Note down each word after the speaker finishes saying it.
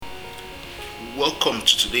Welcome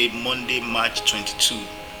to today, Monday, March 22,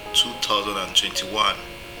 2021.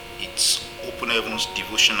 It's Open Heavens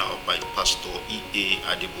Devotional by Pastor E.A.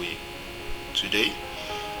 Adeboye. Today,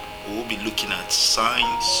 we will be looking at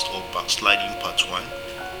signs of backsliding part 1.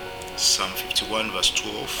 Psalm 51 verse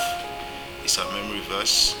 12 is our memory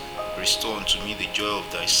verse. Restore unto me the joy of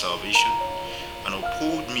thy salvation, and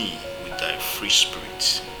uphold me with thy free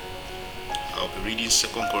spirit. I'll be reading 2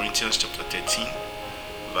 Corinthians chapter 13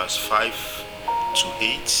 verse 5 to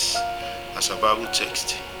 8 as a Bible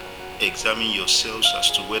text. Examine yourselves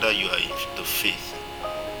as to whether you are in the faith.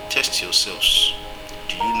 Test yourselves.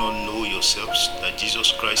 Do you not know yourselves that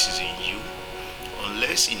Jesus Christ is in you?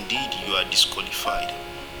 Unless indeed you are disqualified.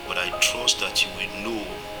 But I trust that you will know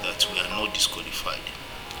that we are not disqualified.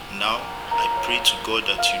 Now I pray to God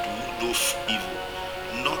that you do no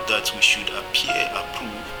evil, not that we should appear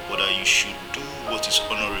approved, but that you should do what is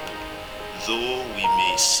honorable, though we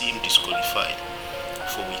may seem disqualified.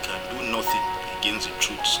 For we can do nothing against the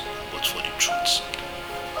truth, but for the truth.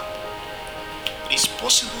 It is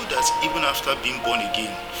possible that even after being born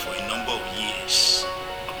again for a number of years,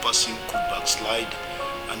 a person could backslide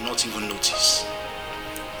and not even notice.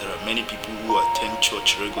 There are many people who attend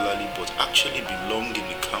church regularly but actually belong in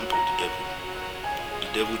the camp of the devil.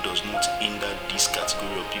 The devil does not hinder this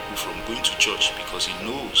category of people from going to church because he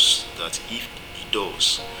knows that if he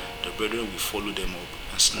does, the brethren will follow them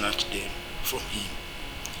up and snatch them from him.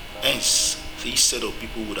 Hence, this set of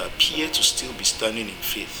people would appear to still be standing in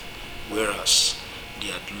faith, whereas they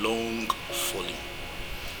had long fallen.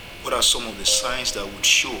 What are some of the signs that would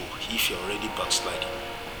show if you're already backsliding?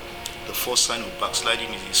 The first sign of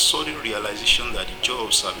backsliding is a sudden realization that the joy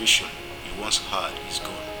of salvation you once had is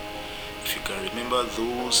gone. If you can remember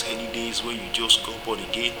those early days when you just got born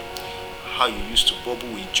again, how you used to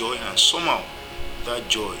bubble with joy, and somehow that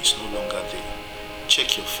joy is no longer there,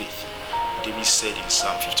 check your faith. David said in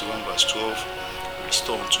Psalm 51 verse 12,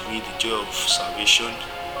 restore unto me the joy of salvation,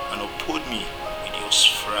 and uphold me with your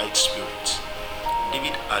right spirit.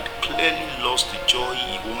 David had clearly lost the joy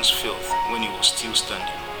he once felt when he was still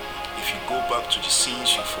standing. If you go back to the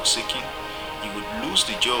sins you've forsaken, you would lose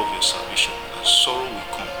the joy of your salvation, and sorrow will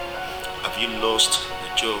come. Have you lost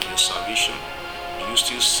the joy of your salvation? Do you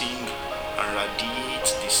still sing and radiate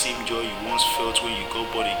the same joy you once felt when you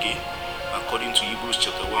got born again? According to Hebrews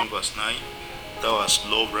chapter 1 verse 9, thou hast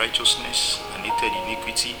loved righteousness and hated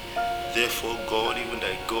iniquity. Therefore God, even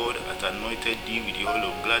thy God, hath anointed thee with the oil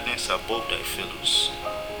of gladness above thy fellows.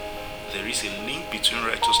 There is a link between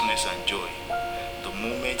righteousness and joy. The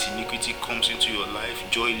moment iniquity comes into your life,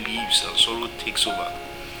 joy leaves and sorrow takes over.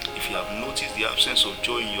 If you have noticed the absence of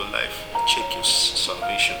joy in your life, check your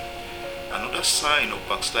salvation. Another sign of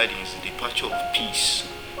backsliding is the departure of peace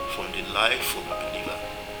from the life of a believer.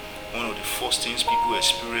 One of the first things people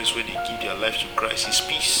experience when they give their life to Christ is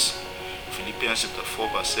peace. Philippians chapter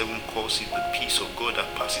 4 verse 7 calls it the peace of God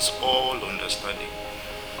that passes all understanding.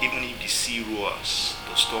 Even if the sea roars,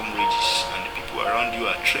 the storm rages, and the people around you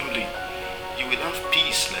are trembling, you will have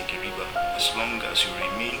peace like a river as long as you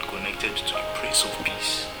remain connected to the Prince of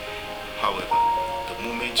Peace. However, the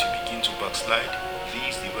moment you begin to backslide,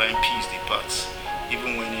 this divine peace departs,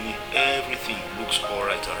 even when everything looks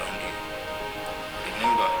alright around you.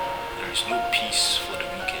 Remember, there is no peace for the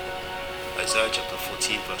wicked. Isaiah chapter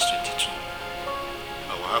 48 verse 22.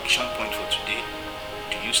 Our action point for today: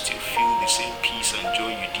 do you still feel the same peace and joy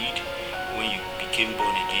you did when you became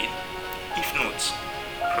born again? If not,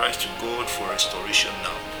 cry to God for restoration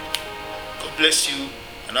now. God bless you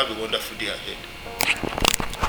and have a wonderful day ahead.